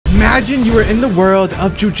Imagine you are in the world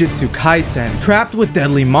of Jujutsu Kaisen, trapped with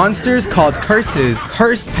deadly monsters called curses,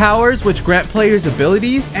 cursed powers which grant players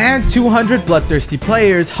abilities, and 200 bloodthirsty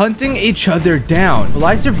players hunting each other down. Will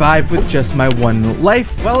I survive with just my one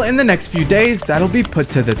life? Well, in the next few days, that'll be put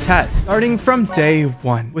to the test, starting from day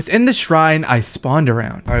 1. Within the shrine I spawned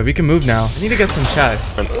around. Alright, we can move now. I need to get some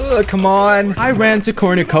chests. Ugh, come on. I ran to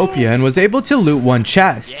Cornucopia and was able to loot one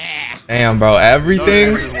chest. Yeah. Damn, bro,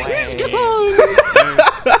 everything?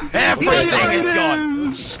 Everything is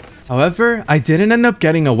gone. However, I didn't end up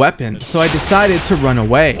getting a weapon, so I decided to run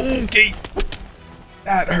away. Okay.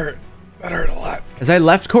 That hurt. That hurt a lot. As I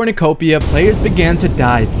left Cornucopia, players began to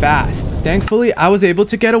die fast. Thankfully, I was able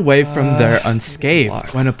to get away from there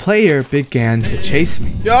unscathed when a player began to chase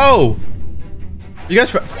me. Yo! You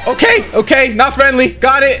guys... Okay, not friendly.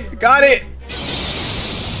 Got it.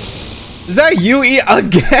 Is that you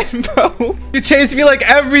again, bro? You chase me like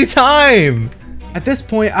every time. At this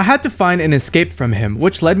point, I had to find an escape from him,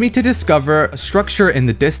 which led me to discover a structure in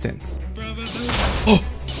the distance. Oh!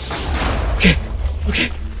 Okay.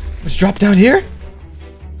 Let's drop down here.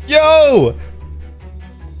 Yo! Oh,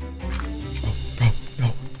 bro,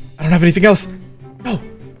 no. I don't have anything else. No.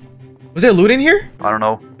 Was there loot in here? I don't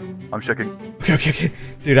know. I'm checking. Okay.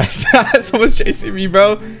 Dude, someone's chasing me,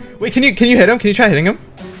 bro. Wait, can you hit him? Can you try hitting him?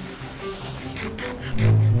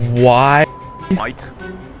 Why? Might.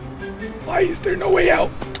 Why is there no way out?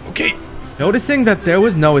 Okay. Noticing that there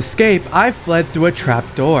was no escape, I fled through a trap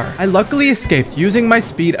door. I luckily escaped using my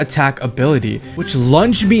speed attack ability, which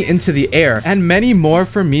lunged me into the air, and many more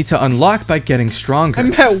for me to unlock by getting stronger.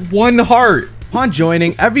 I'm at 1 heart. Upon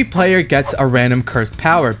joining, every player gets a random cursed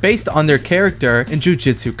power based on their character in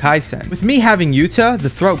Jujutsu Kaisen, with me having Yuta, the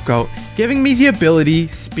throat goat, giving me the ability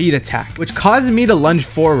Speed Attack, which causes me to lunge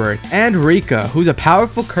forward, and Rika, who's a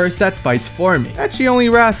powerful curse that fights for me. That she only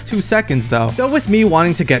lasts 2 seconds though. So with me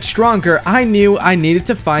wanting to get stronger, I knew I needed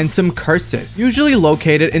to find some curses, usually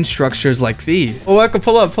located in structures like these. Oh, I can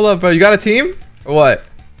pull up, bro. You got a team? Or what?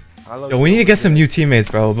 Yo, we need to get some new teammates,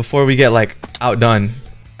 bro, before we get like outdone.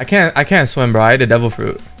 I can't swim, bro. I ate a devil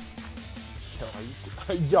fruit.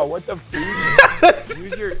 Yo, what the fruit?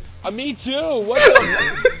 Use your... me too. What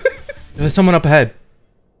the... There's someone up ahead.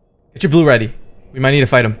 Get your blue ready. We might need to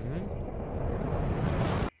fight him.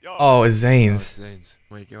 Oh, it's Zane's.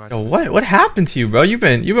 Yo, what happened to you, bro? You've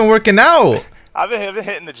been working out. I've been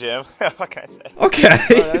hitting the gym. What can I say? Okay.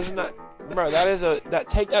 Bro,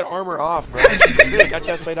 take that armor off, bro. Take that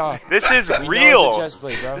chestplate off. This is real.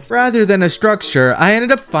 Chestplate, bro. Rather than a structure, I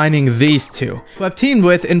ended up finding these two, who I've teamed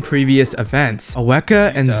with in previous events,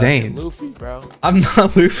 Aweka and Zane. Luffy, bro. I'm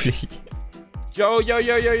not Luffy. Yo,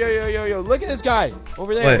 look at this guy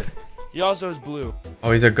over there. What? He also is blue.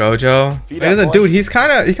 Oh, he's a Gojo? Dude, he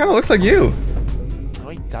kind of looks like you. No,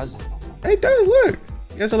 he doesn't. He does, look.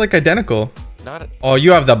 You guys are like identical. Oh,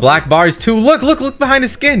 you have the black bars too. Look behind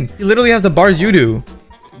his skin. He literally has the bars you do.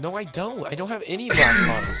 No, I don't. I don't have any black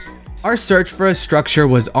bars. Our search for a structure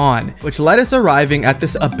was on, which led us arriving at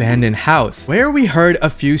this abandoned house, where we heard a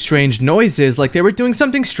few strange noises like they were doing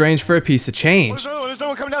something strange for a piece of change. There's no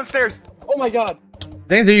one coming downstairs. Oh my god.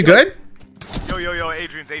 Zanes, are you good? Yo,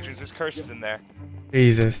 Adriens, there's curses in there.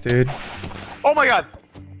 Jesus, dude. Oh my god.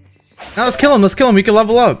 Now let's kill him. We can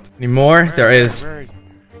level up. Any more? There is.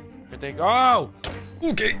 Oh!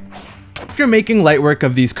 Okay. After making light work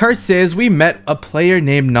of these curses, we met a player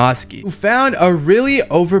named Noski, who found a really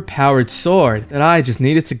overpowered sword that I just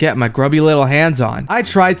needed to get my grubby little hands on. I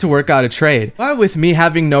tried to work out a trade, but with me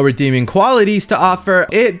having no redeeming qualities to offer,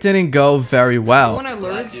 it didn't go very well. I want to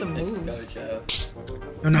learn some moves. Yo,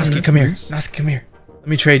 Noski, come here. Noski, come here. Let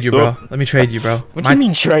me trade you, bro. What do you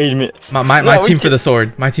mean trade me? My team for the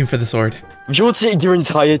sword. My team for the sword. Your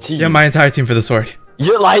entire team? Yeah, my entire team for the sword.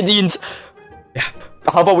 You're like the Yeah.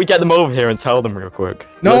 How about we get them over here and tell them real quick?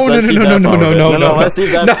 No. Let's see that. No,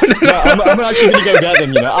 I'm actually gonna go get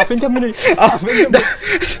them, you know. I think I'm gonna...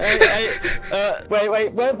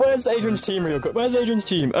 Wait, where's Adrian's team real quick? Where's Adrian's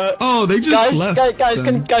team? Oh, they just left. Guys,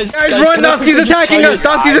 run! Noski's attacking us!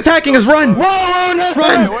 Noski's attacking us! Run! Run!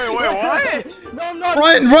 Wait, what? No, I'm not.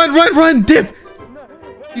 Run! Dip!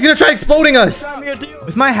 He's gonna try exploding us!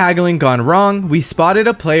 With my haggling gone wrong, we spotted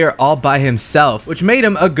a player all by himself, which made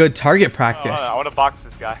him a good target practice. I want to box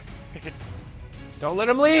this guy. Don't let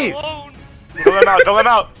him leave! Don't let him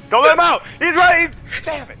out! He's right!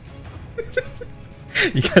 Damn it!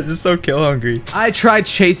 You guys are so kill hungry. I tried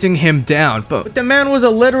chasing him down, but the man was a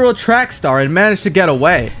literal track star and managed to get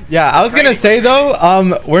away. Yeah, I was gonna say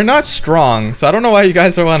though, we're not strong, so I don't know why you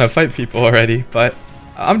guys don't want to fight people already, but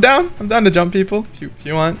I'm down to jump people if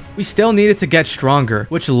you want. We still needed to get stronger,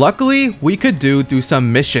 which luckily we could do through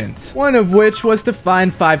some missions. One of which was to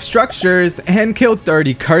find 5 structures and kill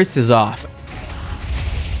 30 curses off.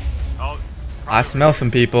 Oh, I smell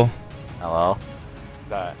some people. Hello? is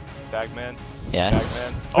that Dagman?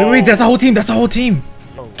 Yes. Dagman? Wait, that's the whole team. That's the whole team.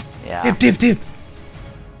 Yeah. Dip.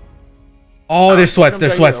 Oh, there's sweats.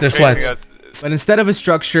 There's sweats. There's sweats. Guys. But instead of a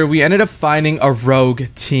structure, we ended up finding a rogue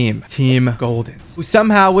team, Team Golden, who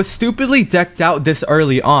somehow was stupidly decked out this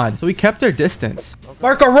early on, so we kept our distance.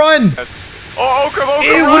 Marco, run! Oh, Okram,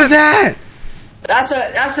 Ew, what is that? That's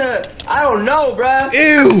a, I don't know, bruh.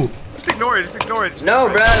 Ew! Just ignore it. No,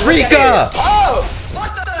 bruh. Rika! Oh,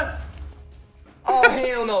 what the? Oh,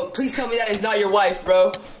 hell no. Please tell me that is not your wife,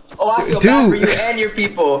 bro. Oh, I feel bad for you and your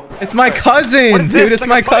people. It's my cousin, dude. It's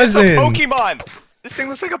my cousin. It's a Pokemon. This thing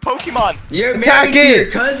looks like a Pokemon. You're Attack married to it.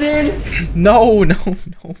 your cousin? No.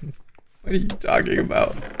 What are you talking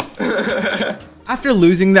about? After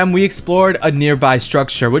losing them, we explored a nearby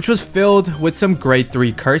structure, which was filled with some grade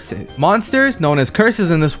 3 curses. Monsters, known as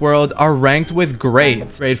curses in this world, are ranked with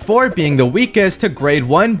grades. Grade 4 being the weakest to grade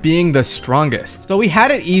 1 being the strongest. So we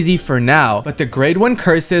had it easy for now, but the grade 1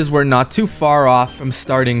 curses were not too far off from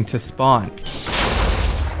starting to spawn.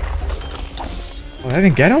 Oh, I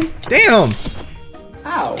didn't get him? Damn!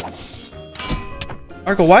 Ow.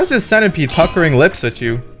 Marco, why is this centipede puckering lips at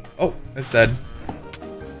you? Oh, it's dead.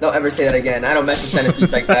 Don't ever say that again. I don't mess with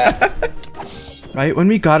centipedes like that. Right when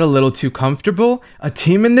we got a little too comfortable, a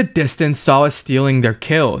team in the distance saw us stealing their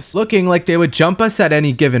kills. Looking like they would jump us at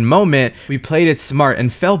any given moment, we played it smart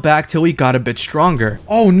and fell back till we got a bit stronger.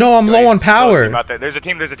 Oh no, I'm low on power. There's a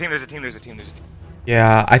team.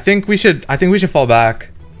 Yeah, I think we should fall back.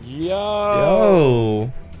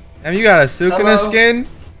 Yo. And you got a Sukuna Hello? skin?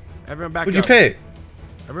 Everyone back What'd up. you pick?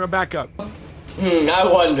 Everyone back up. I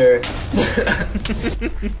wonder.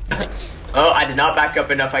 Oh, I did not back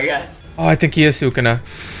up enough, I guess. Oh, I think he is Sukuna.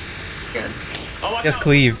 Oh, Yes,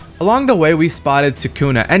 Cleave. Along the way, we spotted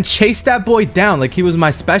Sukuna and chased that boy down like he was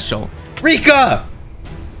my special. Rika!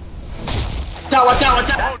 watch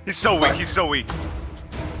out. He's so weak.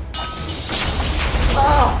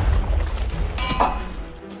 Oh.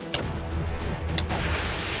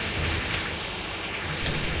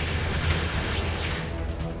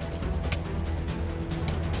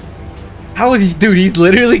 How is he, dude? He's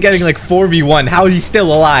literally getting like 4v1. How is he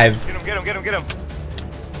still alive? Get him.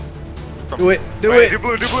 Do it. Do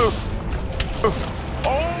blue.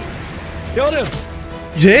 Oh, Killed him.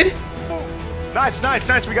 You did?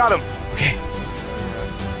 nice. We got him. Okay.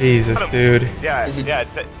 Jesus, dude. Yeah, Is he- yeah.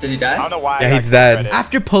 Did he I die? don't know why. Yeah, he's dead.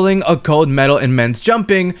 After pulling a gold medal in men's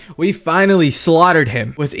jumping, we finally slaughtered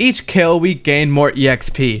him. With each kill, we gained more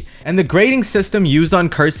EXP. And the grading system used on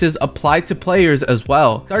curses applied to players as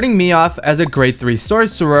well. Starting me off as a grade 3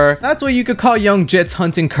 sorcerer, that's what you could call young Jits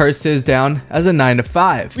hunting curses down as a 9 to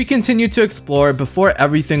 5. We continued to explore before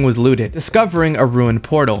everything was looted, discovering a ruined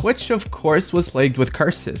portal, which of course was plagued with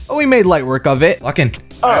curses. But we made light work of it. Lock in.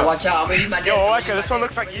 Alright, watch out. I'm gonna use my Yo, Eka, this one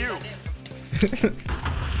looks like you.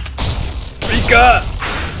 Rika!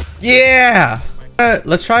 Yeah!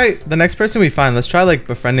 Let's try the next person we find. Let's try like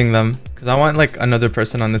befriending them. Because I want like another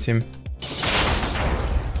person on the team.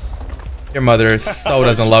 Your mother so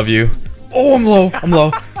doesn't love you. Oh, I'm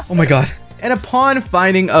low. Oh my god. And upon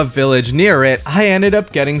finding a village near it, I ended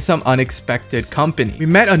up getting some unexpected company. We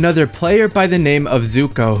met another player by the name of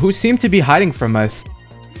Zuko, who seemed to be hiding from us.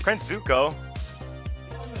 Prince Zuko.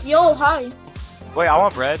 Yo, hi. Wait, I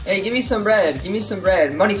want bread. Hey, give me some bread.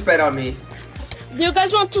 Money spread on me. Do you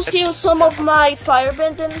guys want to see some of my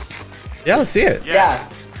firebending? Yeah, let's see it. Yeah.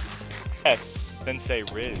 Yes. Then say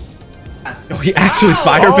Riz. Oh, he actually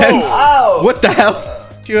firebends? Oh. What the hell?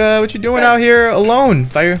 What you doing out here alone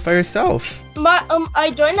by yourself?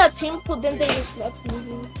 I joined a team, but then they just left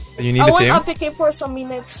me. You need I a team? went AFK for some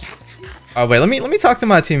minutes. Oh wait, let me talk to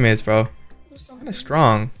my teammates, bro. Kind of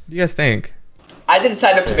strong. What do you guys think? I didn't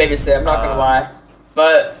sign up to babysit, I'm not gonna lie.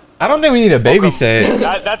 But I don't think we need a babysit.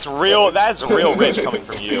 That's real rich coming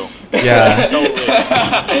from you. Yeah. So rich.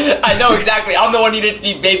 I know exactly. I'm the one who needs to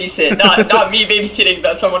be babysit, not me babysitting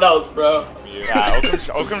someone else, bro. Yeah,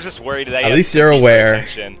 Okram's just worried that. At least you're aware.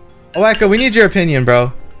 Attention. Oh, Eka, we need your opinion,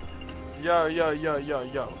 bro. Yo.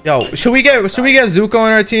 Yo, should we get Zuko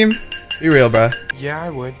on our team? Be real, bro. Yeah,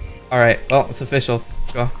 I would. All right. Well, it's official.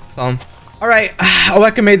 Let's go. Tell him. All right,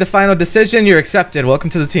 Oweka made the final decision. You're accepted. Welcome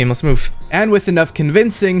to the team. Let's move. And with enough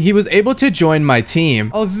convincing, he was able to join my team.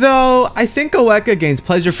 Although, I think Oweka gains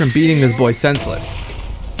pleasure from beating this boy senseless.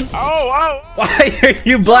 Oh! Why are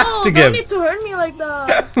you blasting Don't him? need to hurt me like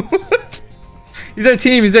that. He's our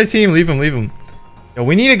team. Leave him. Yo,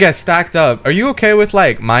 we need to get stacked up. Are you okay with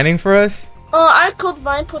like mining for us? I could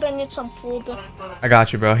mine, but I need some food. I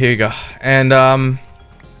got you, bro. Here you go. And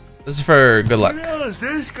this is for good luck. Who is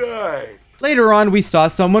this guy? Later on, we saw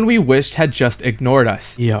someone we wished had just ignored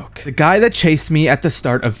us. Eok, the guy that chased me at the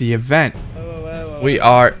start of the event. We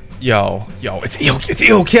are... Yo, it's Eok, it's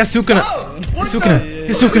Eok. He has Sukuna.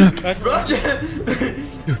 It's Sukuna.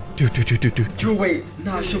 Dude. Dude, wait.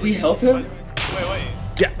 Nah, should we help him? Wait.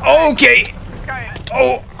 Yeah, okay.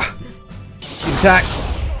 Oh. Attack.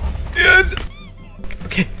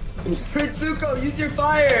 Okay. Prince Zuko, use your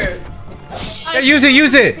fire. Yeah,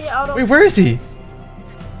 use it. Wait, where is he?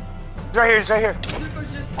 He's right here.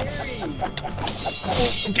 Zuko's just staring.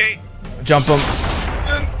 Okay. Jump him.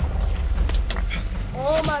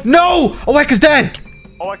 Oh my. No! Oweka's dead.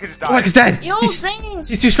 Oweka just died. Oweka's dead. Yo, He's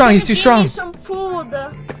too strong. He's too strong. Some food.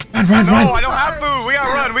 Run. No, I don't have food. We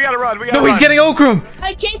gotta run. No, he's getting Okrum.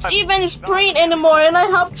 I can't even sprint anymore, and I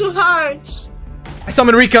have 2 hearts. I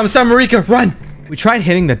summon Rika. Run. We tried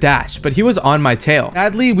hitting the dash, but he was on my tail.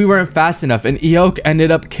 Sadly, we weren't fast enough, and Eok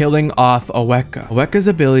ended up killing off Oweka. Oweka's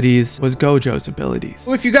abilities was Gojo's abilities,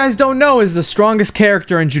 who, if you guys don't know, is the strongest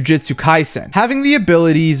character in Jujutsu Kaisen, having the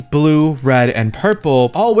abilities blue, red, and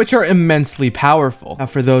purple, all which are immensely powerful. Now,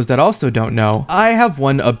 for those that also don't know, I have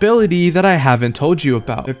one ability that I haven't told you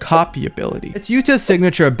about, the copy ability. It's Yuta's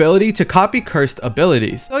signature ability to copy cursed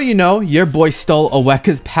abilities. So, you know, your boy stole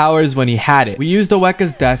Oweka's powers when he had it. We used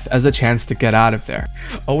Oweka's death as a chance to get out of there.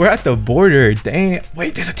 Oh, we're at the border. Dang.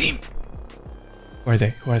 Wait, there's a team. Who are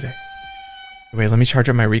they? Wait, let me charge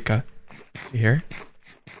up my Rika. You here?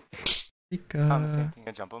 Rika.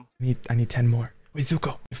 Jump him. I need 10 more. Wait,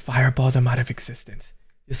 Zuko. Fireball them out of existence.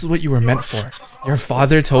 This is what you were meant for. Your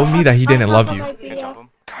father told me that he didn't love you.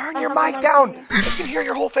 Turn your mic down. I can hear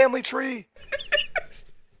your whole family tree.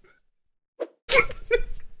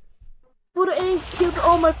 But I ain't killed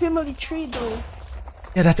all my family tree though.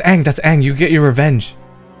 Yeah, that's Aang. You get your revenge.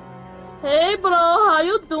 Hey bro, how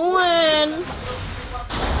you doing?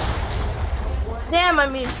 Damn, I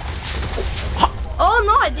missed. Oh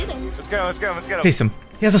no, I didn't. Let's get him. Chase him.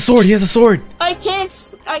 He has a sword. I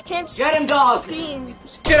can't. Get him, dog.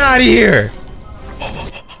 Get out of here.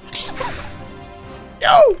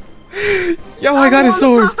 Yo, I got his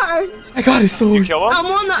sword. I got his sword. You kill him?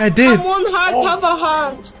 I did. I'm 1 heart, have a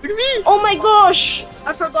heart. Look at me. Oh my gosh.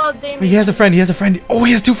 I forgot Damien. Wait, he has a friend. Oh,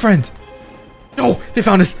 he has 2 friends. No, they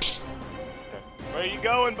found us. Where are you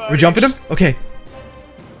going, buddy? We're jumping him? Okay.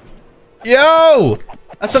 Yo!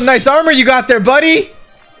 That's some nice armor you got there, buddy.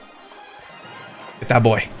 Get that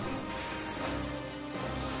boy.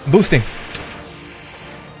 I'm boosting.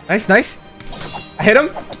 Nice. I hit him.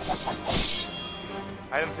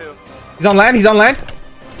 I hit him too. He's on land.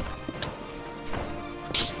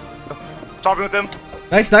 Talking with him.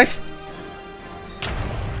 Nice.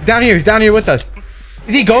 He's down here with us.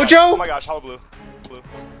 Is he Gojo? Oh my gosh, hollow blue.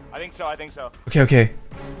 I think so. Okay.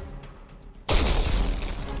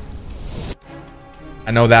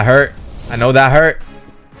 I know that hurt.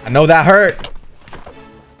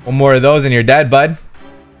 One more of those and you're dead, bud.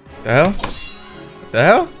 What the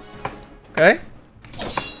hell? Okay.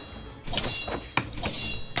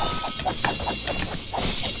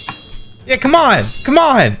 Yeah, come on.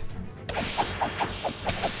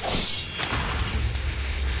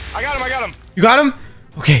 I got him. You got him?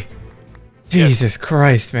 Okay. Jesus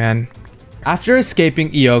Christ, man. After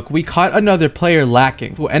escaping Eok, we caught another player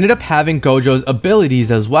lacking, who ended up having Gojo's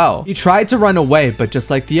abilities as well. He tried to run away, but just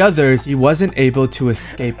like the others, he wasn't able to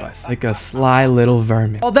escape us, like a sly little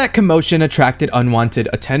vermin. All that commotion attracted unwanted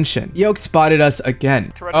attention. Eok spotted us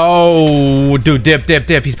again. Oh, dude,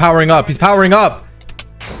 dip. He's powering up.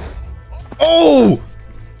 Oh!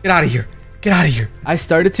 Get out of here. I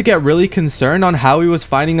started to get really concerned on how he was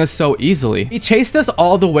finding us so easily. He chased us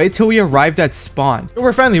all the way till we arrived at spawn.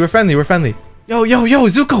 We're friendly. Yo,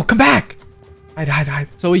 Zuko, come back. Hide.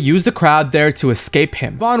 So we used the crowd there to escape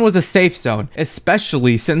him. Spawn was a safe zone,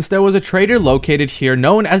 especially since there was a trader located here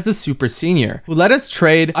known as the Super Senior, who let us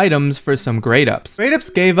trade items for some grade ups. Grade ups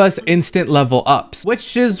gave us instant level ups,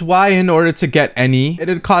 which is why in order to get any,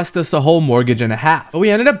 it'd cost us a whole mortgage and a half. But we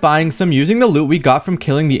ended up buying some using the loot we got from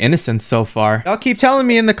killing the innocents so far. Y'all keep telling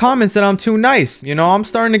me in the comments that I'm too nice. You know, I'm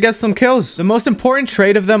starting to get some kills. The most important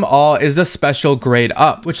trade of them all is the special grade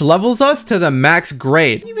up, which levels us to the max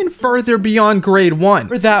grade, even further beyond grade 1.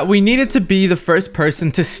 For that, we needed to be the first person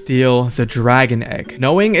to steal the dragon egg.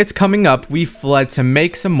 Knowing it's coming up, we fled to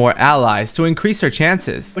make some more allies to increase our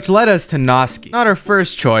chances, which led us to Noski. Not our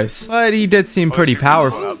first choice, but he did seem pretty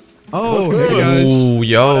powerful. Oh, hey guys. Oh,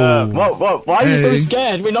 yo. Why are you so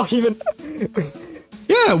scared? We're not even...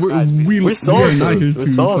 Yeah, we're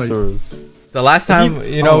sorcerers. The last time,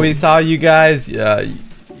 you know, we saw you guys, you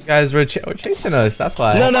guys were chasing us. That's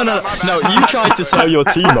why. No. You tried to sell your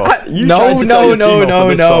team off. No.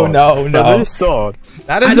 This sword.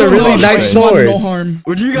 That is a really nice sword. No harm.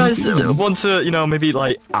 Would you guys want to, you know, maybe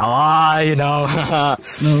like ally, you know?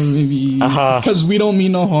 No, maybe because we don't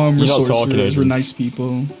mean no harm. We're You're not talking, sorcerers. We're Adriens. nice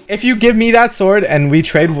people. If you give me that sword and we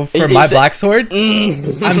trade for my black sword,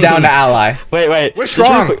 I'm down to ally. Wait. We're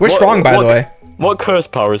strong. We're strong, by the way. What curse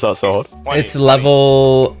power is that sword? 20, It's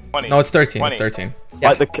level. 20, No, it's 13. 20. It's 13.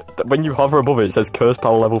 Yeah. Like when you hover above it, it says curse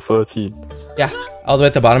power level 13. Yeah. All the way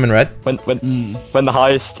at the bottom in red. When the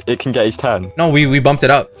highest it can get is 10. No, we bumped it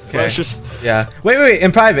up. Okay. Well, it's just Yeah. Wait.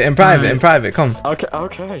 In private. Come. okay.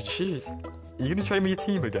 Jeez, are you gonna trade me your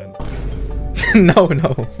team again? No.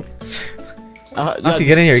 Yeah,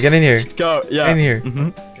 Get in here. Just go. Yeah. Get in here. Mm-hmm.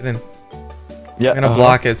 Get in. Yeah. I'm gonna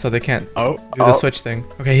block it so they can't Oh. do the switch thing.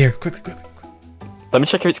 Okay, here. Quickly. Let me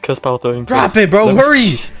check if it's curse power 13. Drop it, bro.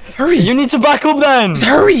 Hurry. You need to back up then. Just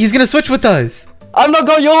hurry. He's gonna switch with us. I've not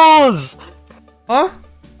got yours. Huh?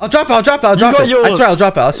 I'll drop it. got yours. I swear I'll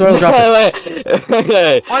drop it.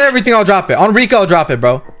 Wait. On everything, I'll drop it. On Rika, I'll drop it,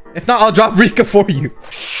 bro. If not, I'll drop Rika for you.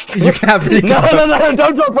 You can have Rika. No,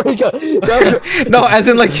 don't drop Rika. No, as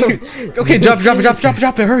in like you. Okay, drop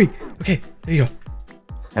it. Hurry. Okay, there you go.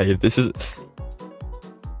 Hey, this is.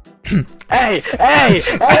 Hey!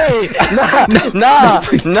 Nah!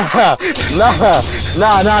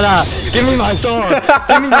 Give me my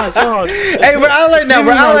sword! Hey, we're allied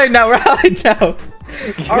now.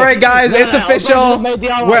 All right, guys, it's official.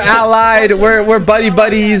 We're allied. We're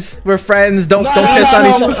buddies. We're friends. Don't piss on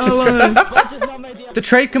each other. The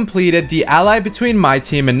trade completed, the ally between my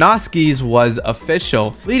team and Noski's was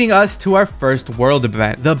official, leading us to our first world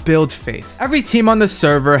event, the build phase. Every team on the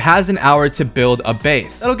server has an hour to build a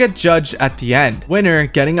base. That'll get judged at the end. Winner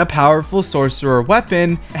getting a powerful sorcerer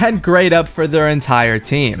weapon and grade up for their entire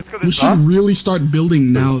team. We should really start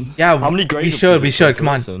building now. Yeah, How many grades we should. Come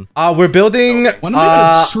on. We're building Wanna make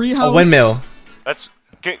a tree house? a windmill. Let's.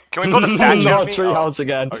 Can we build a statue? Not of me? treehouse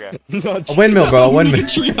again. Okay. A windmill, bro. A windmill.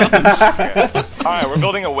 Alright, we're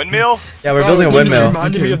building a windmill. Yeah, we're building a windmill.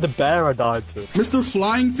 Reminded me of the bear I died to. Mr.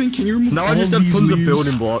 Flying Thing, can you remove Now all I just have these tons of leaves?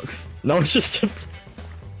 building blocks. Now it's just.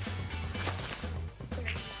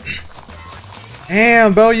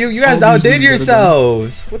 Damn, bro, you guys All these outdid leaves gotta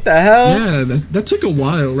yourselves. What the hell? Yeah, that took a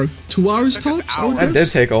while. Like 2 hours tops. I would That did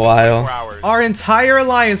guess. take a while. 4 hours. Our entire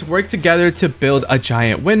alliance worked together to build a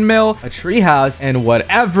giant windmill, a treehouse, and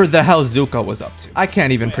whatever the hell Zuko was up to. I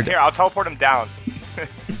can't even predict. Here, I'll teleport him down.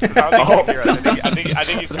 I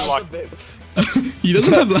think he's too locked. He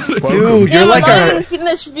doesn't have ladder. Dude, you're like a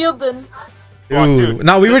finish building. dude.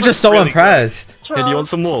 No, we were just so really impressed. Hey, do you want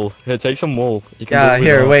some wool? Here, take some wool. You can Yeah, build with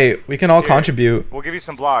here, that. wait. We can all contribute. We'll give you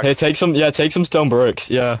some blocks. Here, take some stone bricks.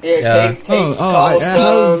 Yeah. Yeah. Take I have-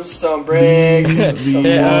 cobblestone, stone bricks, some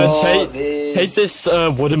Here, wall, take this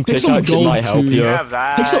wooden Take some pickaxe. It gold, might help too. you. You have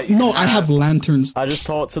that. Take some, no, I have lanterns. I just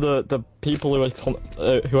talked to the people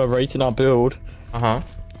who are rating our build. Uh-huh.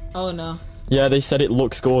 Oh no. Yeah, they said it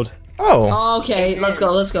looks good. Oh, Oh, okay, let's go.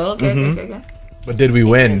 Okay. but did we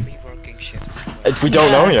win? We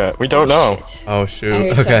don't know yet. We don't know. Oh I shoot.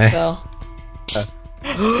 hear Okay. Phil.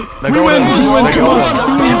 We win!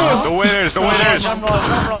 The winners!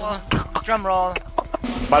 Drum roll.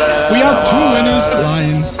 We have 2 winners.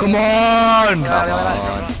 Lion. Come on!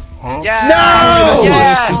 Yeah! This No!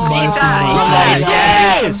 bias, this bias,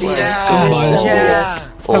 this bias. Yeah!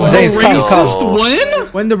 Zane's come. Racist win?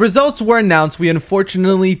 When the results were announced, we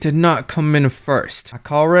unfortunately did not come in first. I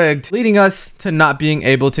call rigged, leading us to not being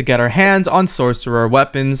able to get our hands on sorcerer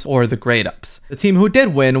weapons or the grade ups. The team who did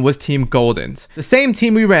win was Team Golden's, the same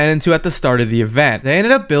team we ran into at the start of the event. They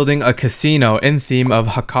ended up building a casino in theme of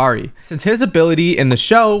Hakari, since his ability in the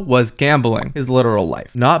show was gambling, his literal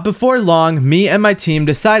life. Not before long, me and my team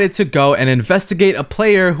decided to go and investigate a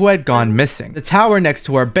player who had gone missing. The tower next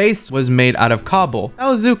to our base was made out of cobble. That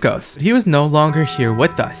was Zuko's, but he was no longer here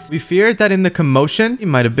with us. We feared that in the commotion, he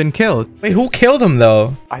might have been killed. Wait, who killed him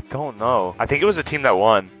though? I don't know. I think it was the team that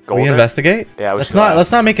won. We Golden? investigate? Yeah, we should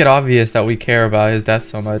let's not make it obvious that we care about his death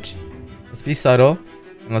so much. Let's be subtle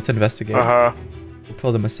and let's investigate. We'll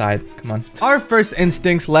pull them aside. Come on. Our first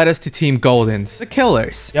instincts led us to Team Golden's, the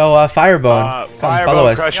killers. Yo, Firebone, come follow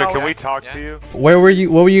us. Crusher, can we talk to you? Where were you?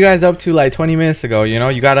 What were you guys up to like 20 minutes ago? You know,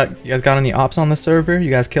 you guys got any ops on the server? You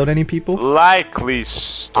guys killed any people? Likely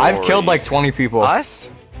stories. I've killed like 20 people. Us?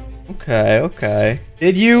 Okay.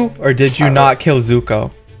 Did you or did you not kill Zuko?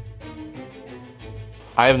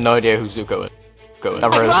 I have no idea who Zuko is.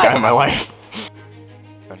 Never heard of this guy in my life.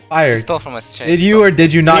 Fired. Stole from us. Did you or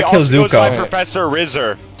did you not kill He also goes by Zuko? Professor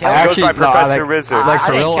Rizzer. Actually, Goes by Professor Rizzer. Like for I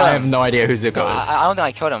didn't real, kill I him. have no idea who Zuko is. I don't think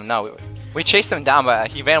I killed him. No, we chased him down,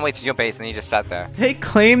 but he ran away to your base and he just sat there. They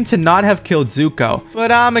claim to not have killed Zuko,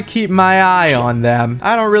 but I'ma keep my eye on them.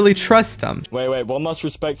 I don't really trust them. Wait, one must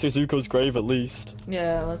respect Zuko's grave at least.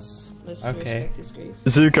 Yeah, let's Okay. respect his grave.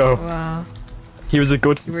 Zuko, Wow, he was a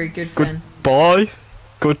good you were a good friend. boy.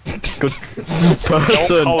 Good Don't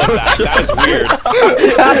person. call him that. That is weird.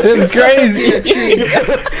 That is crazy. A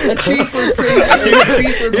tree for Prince, a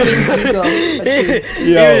tree for Prince Zuko. A tree.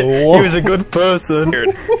 Yo, He was a good person.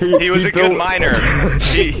 He was a good miner.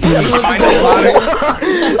 He was a mined good a lot of...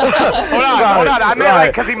 Hold on. I meant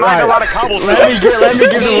like because he mined a lot of cobblestone. Let me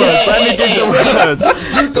give the words.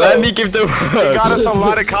 Let me give the He words. got us a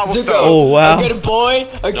lot of cobblestone. oh wow. A good boy,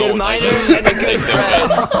 a good miner, and a good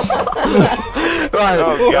friend.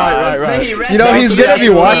 Right. You know he's gonna be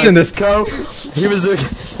watching this. He was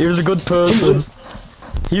a good person.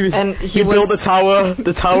 He built the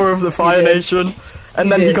tower of the Fire Nation,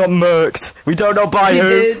 and then he got murked. We don't know by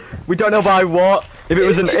who. We don't know by what. If it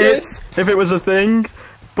was an if it was a thing,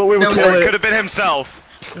 but we will kill Or it it. could have been himself.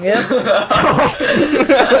 Yeah.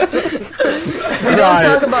 We don't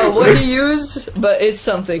talk about what he used, but it's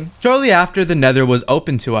something. Shortly after the Nether was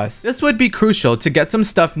open to us, this would be crucial to get some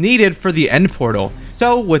stuff needed for the end portal.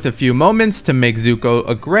 So, with a few moments to make Zuko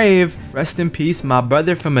a grave, rest in peace, my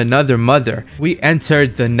brother from another mother, we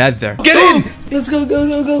entered the Nether. Get in! Let's go.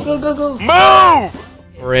 Move!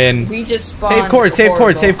 We're in. We just spawned. Save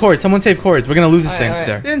cords. Someone save cords. We're gonna lose this thing. Alright.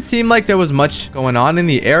 There. Didn't seem like there was much going on in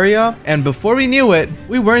the area, and before we knew it,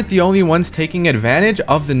 we weren't the only ones taking advantage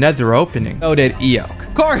of the Nether opening. So did Eok.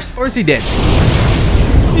 Of course he did.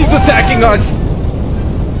 He's attacking us.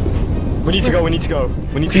 We need to go.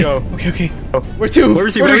 Okay. Where to? Where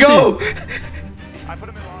is he? Where do we go? I put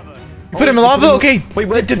him in lava. You put him in lava? Okay. Wait,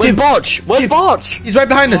 where's Dip. Botch? Where's Botch? He's right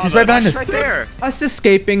behind us. Right there. Us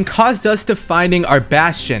escaping caused us to finding our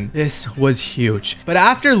bastion. This was huge. But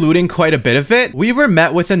after looting quite a bit of it, we were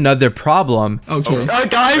met with another problem. Okay.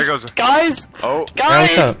 Guys! There goes- Guys! Oh. Yeah,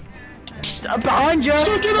 what's up? Behind you!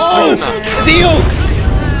 Oh, Theo!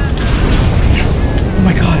 Oh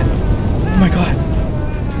my god.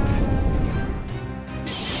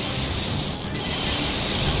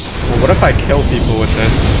 Well, what if I kill people with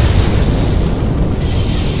this?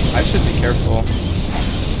 I should be careful.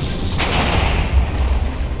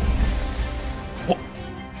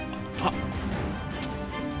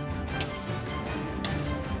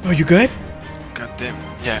 Oh, you good? God damn.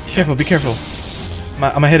 Yeah. Be careful.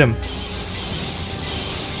 I'm gonna hit him.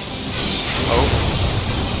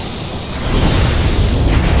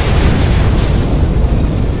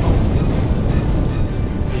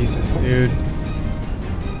 Jesus, dude.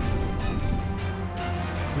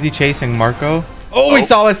 Who's he chasing, Marco? Oh, he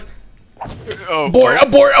saw us! Abort! I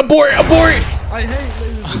hate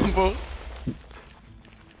lasers.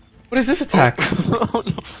 What is this attack?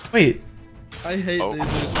 Wait. I hate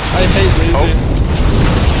lasers. I hate lasers.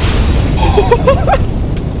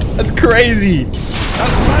 That's crazy!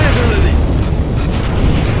 That's my ability.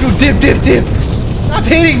 Dude, dip! Stop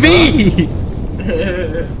hitting me!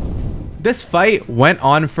 This fight went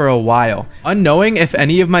on for a while. Unknowing if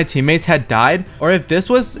any of my teammates had died or if this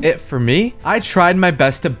was it for me, I tried my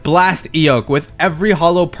best to blast Eok with every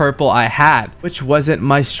hollow purple I had, which wasn't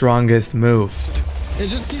my strongest move. Hey,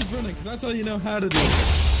 just keep running, because that's all you know how to do.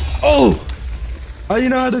 Oh! All you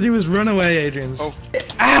know how to do is run away, Adriens. Oh.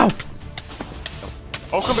 Ow!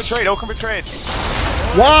 Okra betrayed.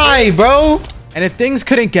 Why, bro? And if things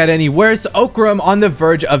couldn't get any worse, Okram, on the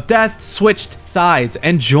verge of death, switched sides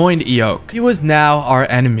and joined Eok. He was now our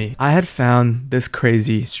enemy. I had found this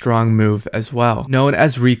crazy strong move as well, known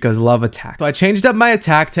as Rika's love attack. So I changed up my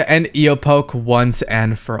attack to end Eopoke once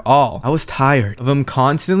and for all. I was tired of him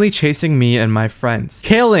constantly chasing me and my friends,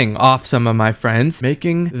 killing off some of my friends,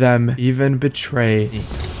 making them even betray me.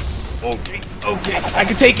 Okay. I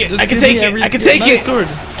can take it! Just I can give me take it! every- I can take nice it!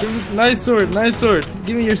 Sword. Nice sword.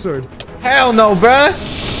 Give me your sword. Hell no, bruh!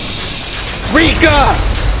 Rika!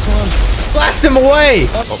 Blast him away!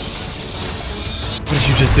 What did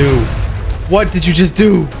you just do? What did you just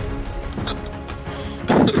do?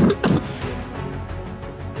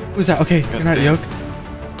 Who's that? Okay, you're not Yoke.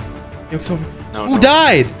 Yoke's over. Who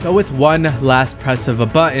died? So with one last press of a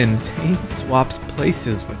button, Tain swaps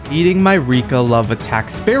places with eating my Rika love attack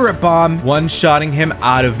spirit bomb, one-shotting him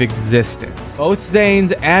out of existence. Both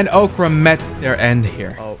Zanes and Okra met their end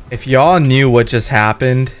here. If y'all knew what just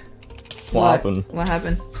happened. What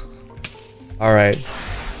happened? All right.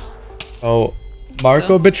 Oh,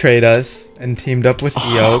 Marco betrayed us and teamed up with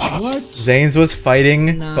Eok. What? Zanes was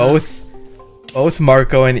fighting both both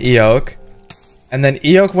Marco and Eok. And then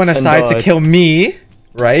Eok went aside to kill me,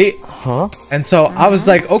 right? Huh? And so I was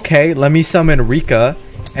like, okay, let me summon Rika.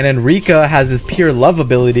 And then Rika has this pure love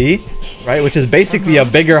ability, right? Which is basically a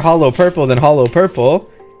bigger hollow purple than hollow purple.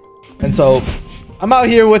 And so I'm out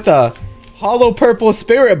here with a hollow purple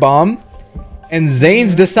spirit bomb. And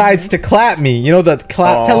Zanes decides to clap me. You know the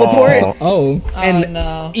clap teleport?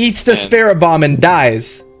 And eats the spirit bomb and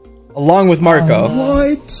dies. Along with Marco.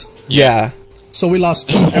 What? Yeah. So we lost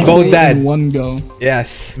 2 both dead in one go.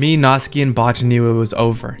 Yes. Me, Noski, and Botch knew it was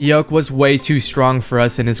over. Eok was way too strong for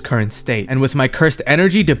us in his current state. And with my cursed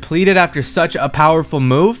energy depleted after such a powerful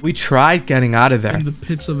move, we tried getting out of there. In the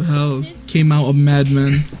pits of hell came out a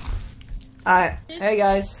madman. Alright, hey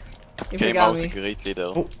guys. You forgot me.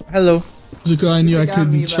 Oh, hello. Zuko, I knew I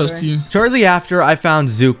couldn't trust you. Shortly after, I found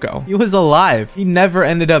Zuko. He was alive. He never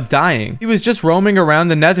ended up dying. He was just roaming around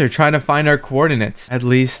the nether trying to find our coordinates. At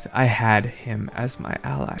least, I had him as my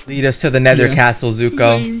ally. Lead us to the nether castle,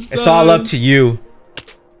 Zuko. It's all up to you.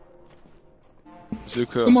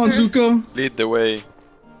 Zuko. Come on, Zuko. Lead the way.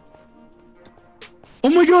 Oh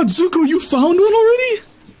my god, Zuko, you found one already?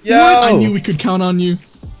 Yo! What? I knew we could count on you.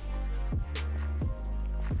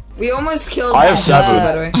 We almost killed I have 7.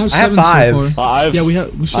 by the way. I have 7 5. so far. I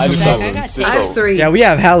have 7. I have 3. Yeah, we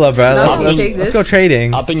have hella, bro. Let's go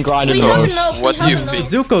trading. I've been grinding those. What do you think?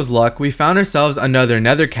 Zuko's luck, we found ourselves another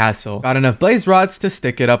nether castle. Got enough blaze rods to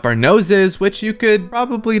stick it up our noses, which you could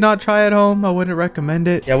probably not try at home. I wouldn't recommend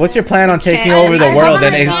it. Yeah, what's your plan on taking over the world? I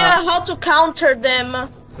have an idea how to counter them.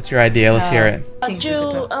 What's your idea? Let's hear it.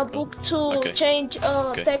 Do a book to change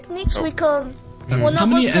techniques. We can. One How of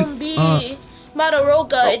many us can be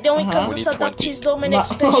Madaroga, and then we can just adapt his dominant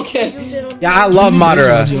special to use it on. Yeah, I love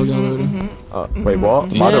Madara. Wait, what?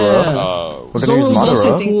 Madara? We're gonna use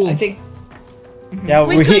Madara? I think. Yeah,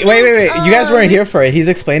 wait. You guys weren't here for it. He's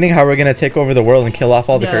explaining how we're gonna take over the world and kill off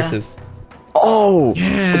all the curses. Oh!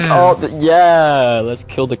 Yeah! Let's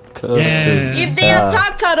kill the curses. If they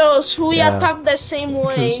attack us, we attack the same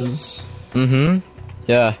way. Curses.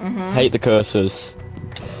 Yeah. Hate the curses.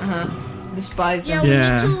 Despise them.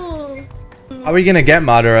 Yeah. We need to. How are we gonna get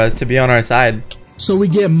Madara to be on our side? So we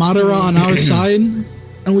get Madara on our side,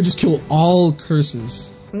 and we just kill all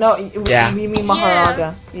curses. No, you mean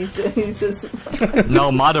Maharaga. He says.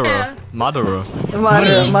 No, Madara. Madara.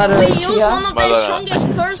 Madara. We use one of the strongest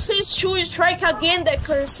curses to strike again the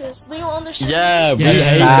curses. Do you understand? Yeah, we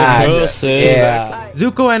hate the curses. Yeah.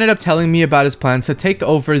 Zuko ended up telling me about his plans to take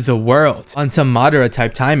over the world on some Madara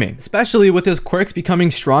type timing, especially with his quirks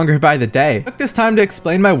becoming stronger by the day. I took this time to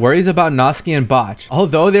explain my worries about Noski and Botch.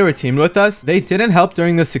 Although they were teamed with us, they didn't help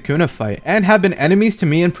during the Sukuna fight and have been enemies to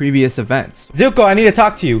me in previous events. Zuko, I need to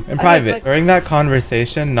talk to you in private. During that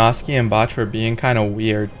conversation, Noski and Botch were being kind of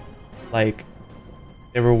weird. Like,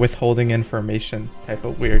 they were withholding information type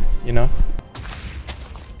of weird, you know?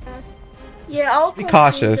 Yeah, I'll be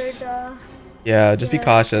cautious. Yeah, just be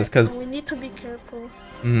cautious, because we need to be careful.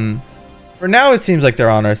 For now, it seems like they're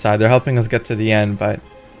on our side. They're helping us get to the end, but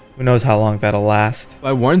who knows how long that'll last.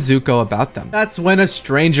 I warned Zuko about them. That's when a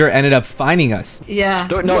stranger ended up finding us. Yeah.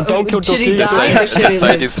 Don't kill Should he Doki. die or should he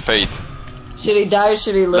Decide live? his fate. Should he die or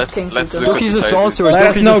should he live, King Zuko? Doki's a sorcerer.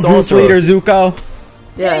 Let us know, group leader Zuko.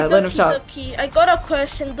 Yeah, let him talk. I got a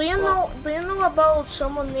question. Do you know about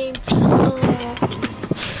someone named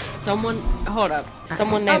Someone, hold up.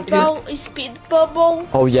 Someone named about Speed Bubble?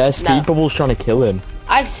 Oh yeah, Speed Bubble's trying to kill him.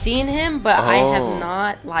 I've seen him, but I have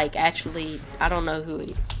not, like, actually, I don't know who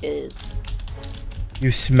he is.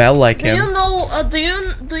 You smell like him. Do you know,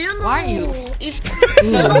 do you know Why are you? If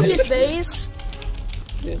you know his base?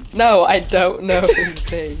 No, I don't know his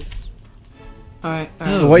base. Alright.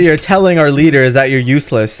 So what you're telling our leader is that you're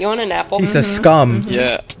useless. You want an apple? Piece of scum.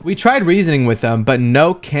 Yeah. We tried reasoning with them, but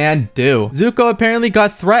no can do. Zuko apparently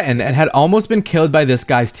got threatened and had almost been killed by this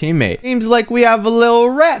guy's teammate. Seems like we have a little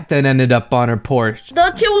rat that ended up on our porch.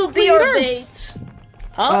 Doki will be our bait.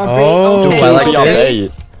 Huh? Oh, I like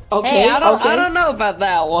this. Okay, hey, I don't know about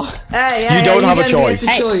that one. Hey, you don't have a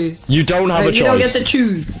choice. You don't have a choice. You don't get to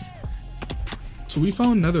choose. So we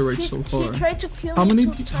found netherite so far. How many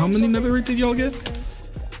netherite did y'all get?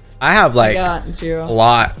 I have like got 0. a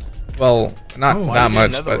lot. Well, not that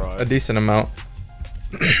much, but netherite? a decent amount.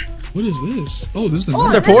 What is this? Oh, this is the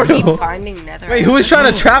It's a portal. Wait, who was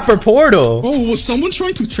trying to trap our portal? Oh, was someone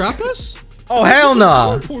trying to trap us? Oh, hell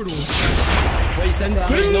no. Wait, send the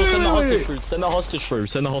hostage through. Send the hostage through.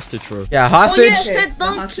 Send the hostage through. Yeah, hostage? Oh, yes, that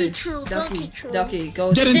donkey true. Donkey,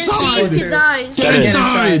 go. Get inside. Get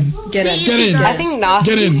inside. Get in. Get in. I think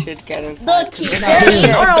Nasi should get inside. Donkey, get in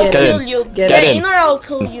or I'll kill you. Get in or I'll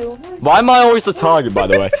kill you. Why am I always the target, by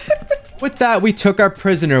the way? With that, we took our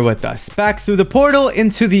prisoner with us, back through the portal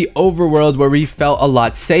into the overworld where we felt a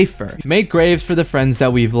lot safer. We made graves for the friends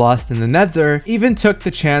that we've lost in the nether, even took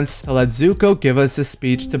the chance to let Zuko give us a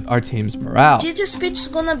speech to our team's morale. This speech is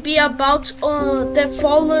gonna be about the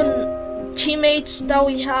fallen teammates that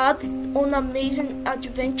we had on amazing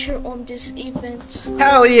adventure on this event.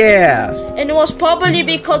 Hell yeah! And it was probably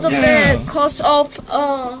because of the cause of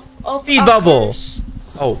speed bubble.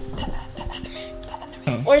 Oh.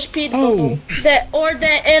 Or speed bubble. The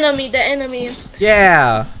enemy.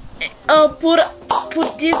 Yeah.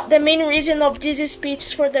 Put this, the main reason of this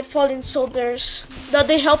speech for the fallen soldiers, that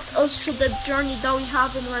they helped us through the journey that we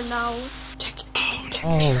have in right now.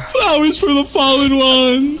 Flowers for the fallen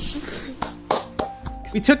ones.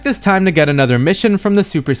 We took this time to get another mission from the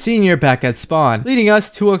Super Senior back at spawn, leading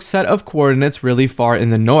us to a set of coordinates really far in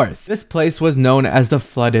the north. This place was known as the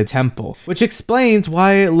Flooded Temple, which explains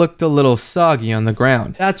why it looked a little soggy on the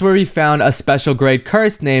ground. That's where we found a special grade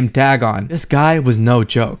curse named Dagon. This guy was no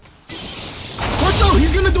joke. Watch out,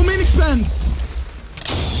 he's gonna domain expand.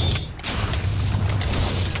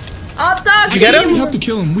 Did you get him? We have to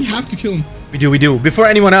kill him. We have to kill him. We do. Before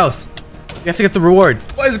anyone else. We have to get the reward.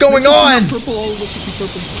 What is going on? Purple, all of us should be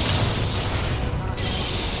purple.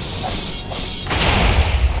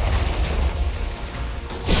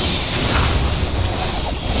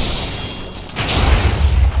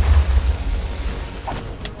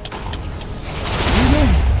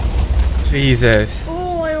 Jesus.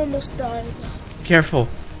 Oh, I almost died. Careful.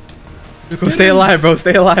 Go, stay alive, bro.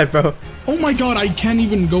 Stay alive, bro. Oh my god, I can't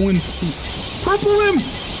even go in. Purple him!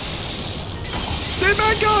 Stay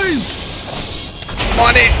back, guys! I'm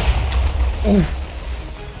on it. Oh.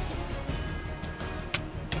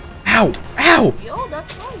 Ow. Ow. Yo,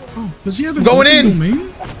 that's all. Oh, does he have a going in?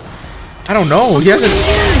 domain? I don't know. He hasn't.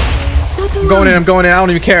 I'm going in. I don't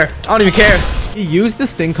even care. He used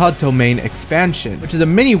this thing called domain expansion, which is a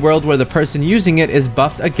mini world where the person using it is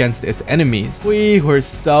buffed against its enemies. We were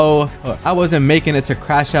so hooked. I wasn't making it to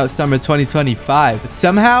crash out summer 2025, but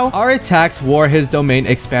somehow our attacks wore his domain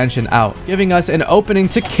expansion out, giving us an opening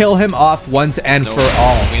to kill him off once and for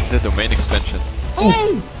all. I mean the domain expansion.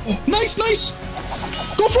 Oh, nice.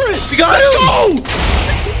 Go for it. We got him.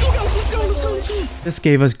 Let's go, guys. Let's go. This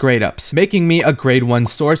gave us grade ups, making me a grade 1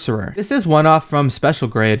 sorcerer. This is one off from special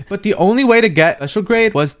grade, but the only way to get special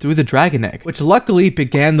grade was through the dragon egg, which luckily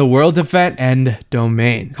began the world event End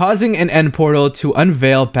Domain, causing an end portal to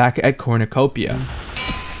unveil back at Cornucopia.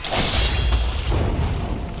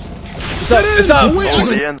 It's up.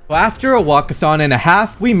 Well, after a walkathon and a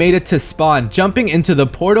half, we made it to spawn, jumping into the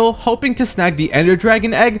portal, hoping to snag the ender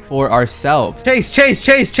dragon egg for ourselves. Chase.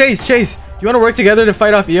 You want to work together to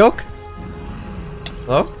fight off Eok?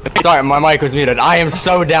 Hello? Sorry, my mic was muted. I am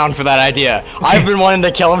so down for that idea. I've been wanting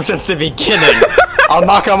to kill him since the beginning. I'll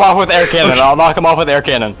knock him off with air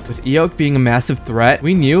cannon. With Eok being a massive threat,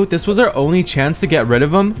 we knew this was our only chance to get rid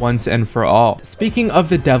of him once and for all. Speaking of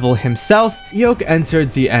the devil himself, Eok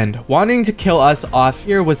entered the end, wanting to kill us off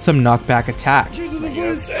here with some knockback attacks. Into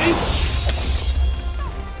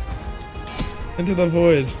the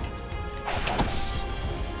void.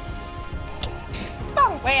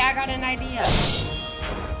 Oh, wait, I got an idea.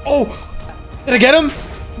 Oh! Did I get him?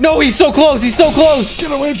 No, he's so close!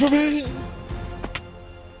 Get away from me!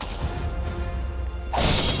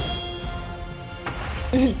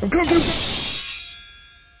 I'm coming.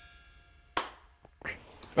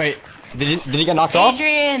 Wait, did he get knocked off?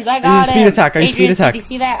 Adriens, I got him. Speed attack. Did you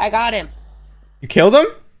see that? I got him. You killed him?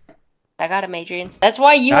 I got him, Adriens. That's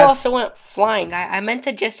why you also went flying. I meant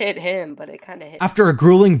to just hit him, but it kind of hit. After a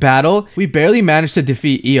grueling battle, we barely managed to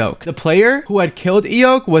defeat Eok. The player who had killed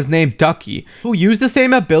Eok was named Ducky, who used the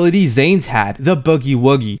same ability Zane's had, the Boogie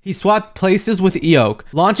Woogie. He swapped places with Eok,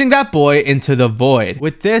 launching that boy into the void.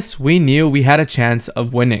 With this, we knew we had a chance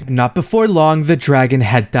of winning. Not before long, the dragon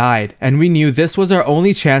had died, and we knew this was our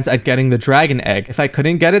only chance at getting the dragon egg. If I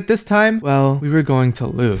couldn't get it this time, well, we were going to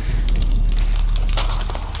lose.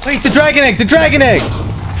 Wait, the dragon egg!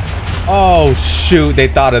 Oh shoot, they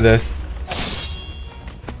thought of this.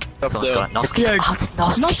 Noski,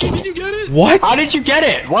 did you get it? What? How did you get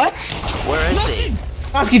it? What? Where is he?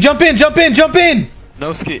 Noski, jump in!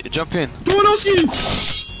 Noski, jump in. Go on, Noski!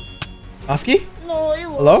 Noski? No, it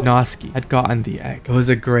was. Hello? Noski had gotten the egg. It was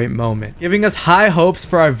a great moment, giving us high hopes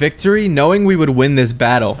for our victory, knowing we would win this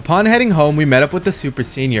battle. Upon heading home, we met up with the Super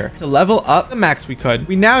Senior to level up the max we could.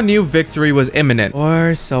 We now knew victory was imminent,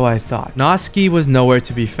 or so I thought. Noski was nowhere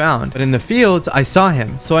to be found, but in the fields, I saw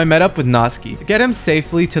him, so I met up with Noski to get him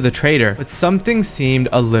safely to the trader, but something seemed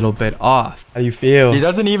a little bit off. How do you feel? He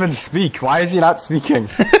doesn't even speak. Why is he not speaking?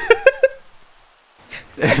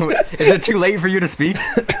 Is it too late for you to speak?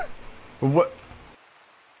 What?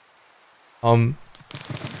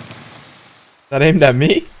 That aimed at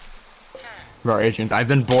me? Bro, Adriens, I've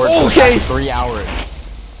been bored for Okay. 3 hours.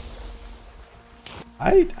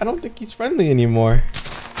 I don't think he's friendly anymore.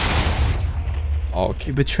 Oh,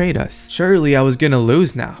 he betrayed us. Surely I was gonna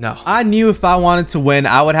lose now. No, I knew if I wanted to win,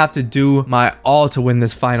 I would have to do my all to win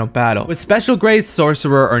this final battle. With special grade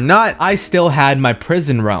sorcerer or not, I still had my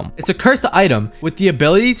prison realm. It's a cursed item with the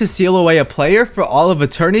ability to seal away a player for all of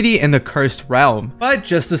eternity in the cursed realm. But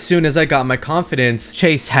just as soon as I got my confidence,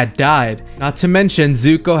 Chase had died. Not to mention,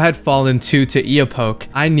 Zuko had fallen to Eopoke.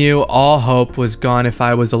 I knew all hope was gone if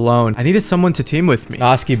I was alone. I needed someone to team with me.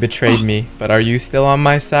 Noski betrayed me, but are you still on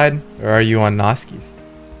my side? Or are you on Noski's?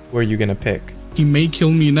 Who are you gonna pick? He may kill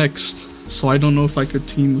me next, so I don't know if I could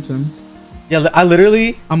team with him. Yeah, I'm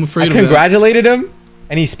afraid of that. I congratulated him,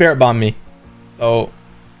 and he spirit bombed me. So,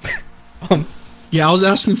 yeah, I was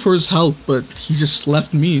asking for his help, but he just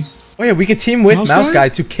left me. Oh yeah, we could team with Mouse Guy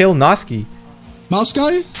to kill Noski. Mouse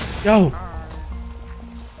Guy? Yo.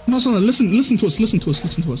 No, listen to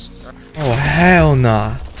us. Oh hell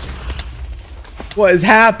nah. What is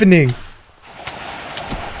happening?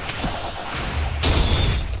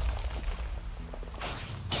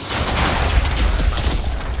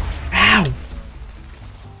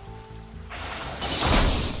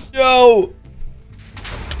 Yo!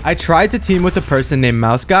 I tried to team with a person named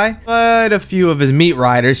Mouse Guy, but a few of his meat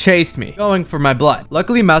riders chased me, going for my blood.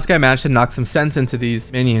 Luckily, Mouse Guy managed to knock some sense into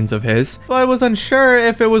these minions of his, but was unsure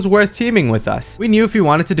if it was worth teaming with us. We knew if we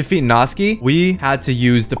wanted to defeat Noski, we had to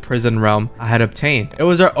use the prison realm I had obtained. It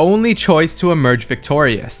was our only choice to emerge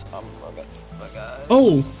victorious.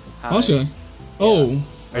 Oh, Mouse Guy. Oh.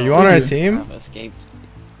 Are you on our team? I escaped.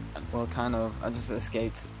 Well, kind of. I just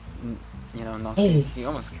escaped. You know, nothing. Oh. He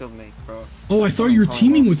almost killed me, bro. Oh, I thought you were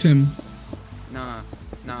teaming with him. Nah.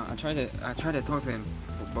 I tried to talk to him,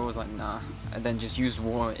 but bro was like, nah, and then just used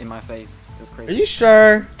war in my face. It was crazy. Are you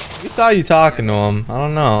sure? We saw you talking to him. I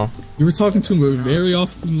don't know. You were talking to him a very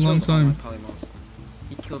often, long time.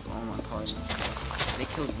 He killed all my polymorphs. They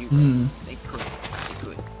killed you. They could.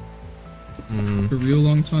 For a real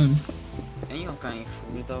long time. And you don't got any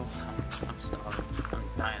food though. I'm starving. I'm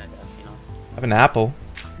dying to death, you know. I have an apple.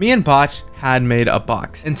 Me and Botch had made a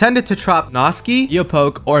box intended to trap Noski,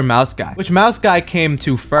 Eopoke, or Mouse Guy, which Mouse Guy came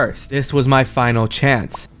to first. This was my final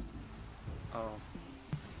chance. Oh.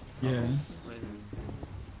 Yeah.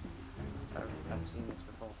 I've seen this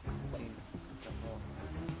before.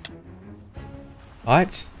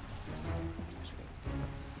 Botch?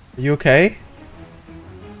 Are you okay?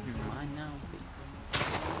 Mine now.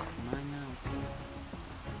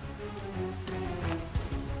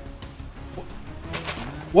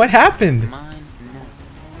 What happened? Mine, no.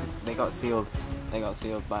 They got sealed. They got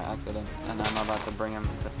sealed by accident, and I'm about to bring them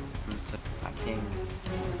to a king.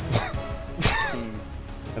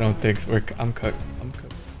 I don't think so. I'm cooked.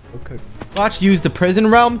 So cooked. Botch used the prison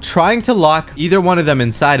realm, trying to lock either one of them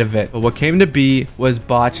inside of it. But what came to be was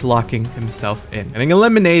Botch locking himself in, getting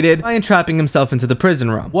eliminated by entrapping himself into the prison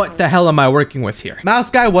realm. What the hell am I working with here? Mouse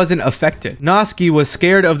Guy wasn't affected. Noski was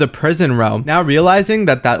scared of the prison realm. Now realizing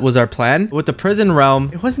that that was our plan, with the prison realm,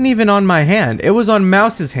 it wasn't even on my hand. It was on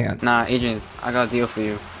Mouse's hand. Nah, Adriens, I got a deal for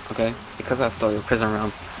you, okay? Because I stole your prison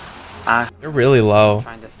realm. You're really low.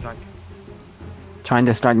 Trying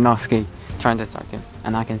to strike Noski. Trying to distract him,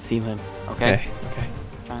 and I can see him. Okay. Okay.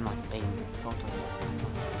 Try and like bait him. Talk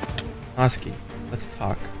to him. Noski, let's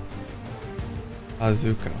talk.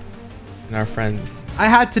 Zuko and our friends. I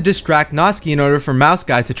had to distract Noski in order for Mouse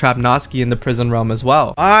Guy to trap Noski in the prison realm as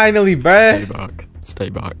well. Finally, bruh. Stay back. Stay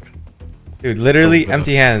back. Dude, literally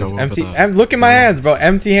empty hands. Look at my hands, bro.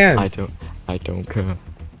 Empty hands. I don't care.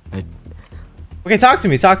 Okay, talk to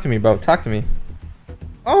me, bro. Talk to me.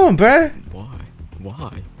 Oh, bruh.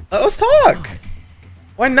 Why? Let's talk.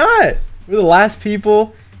 Why not? We're the last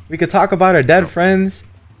people. We could talk about our dead friends.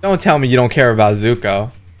 Don't tell me you don't care about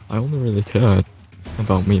Zuko. I only really cared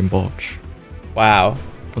about me and Botch. Wow.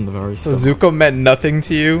 From the very start. So Zuko meant nothing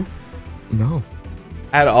to you? No.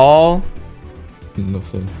 At all?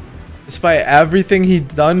 Nothing. Despite everything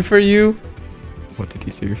he'd done for you? What did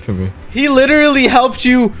he do for me? He literally helped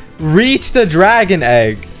you reach the dragon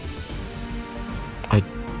egg.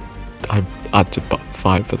 I had to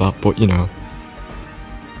fight for that, but you know.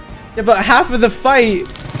 Yeah, but half of the fight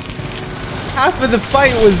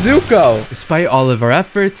was Zuko. Despite all of our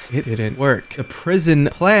efforts, it didn't work. The prison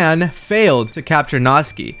plan failed to capture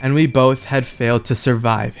Noski, and we both had failed to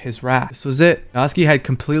survive his wrath. This was it. Noski had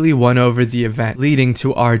completely won over the event, leading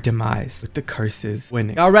to our demise, with the curses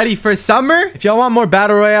winning. Y'all ready for summer? If y'all want more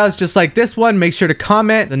battle royales just like this one, make sure to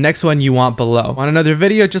comment the next one you want below. Want another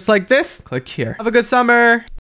video just like this? Click here. Have a good summer.